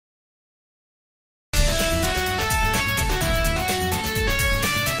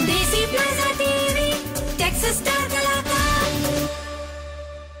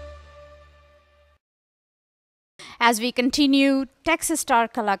as we continue Texas Star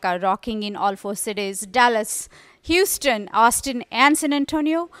Kalakaar rocking in all four cities, Dallas, Houston, Austin, and San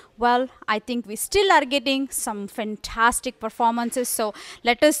Antonio. Well, I think we still are getting some fantastic performances. So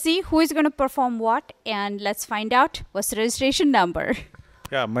let us see who is going to perform what, and let's find out what's the registration number.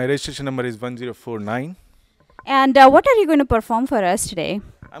 Yeah, my registration number is 1049. And what are you going to perform for us today?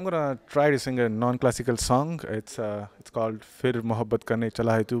 I'm gonna try to sing a non-classical song. It's called "Fir Mohabbat Karne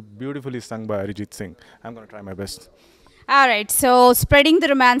Chala Hai Tu," beautifully sung by Arijit Singh. I'm gonna try my best. All right, so spreading the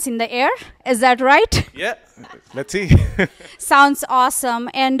romance in the air, is that right? Yeah, let's see. Sounds awesome.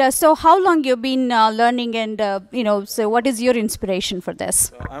 And so how long you've been learning, and so what is your inspiration for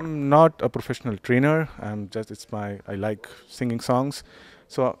this? I'm not a professional trainer. I like singing songs.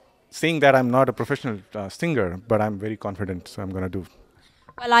 So saying that I'm not a professional singer, but I'm very confident, so I'm gonna do.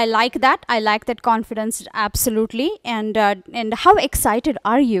 Well, I like that. I like that confidence, absolutely. And how excited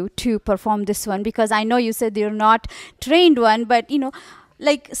are you to perform this one? Because I know you said you're not trained one, but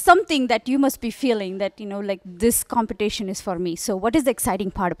like something that you must be feeling that like this competition is for me. So what is the exciting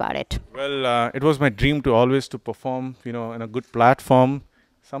part about it? Well, it was my dream to always to perform, in a good platform.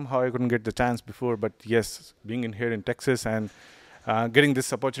 Somehow I couldn't get the chance before, but yes, being in here in Texas and getting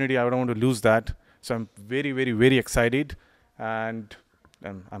this opportunity, I don't want to lose that. So I'm very, very, very excited, and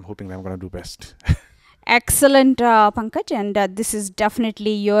I'm hoping that I'm going to do best. Excellent, Pankaj, and this is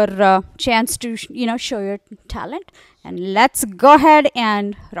definitely your chance to show your talent. And let's go ahead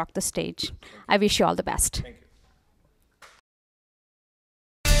and rock the stage. I wish you all the best. Thank you.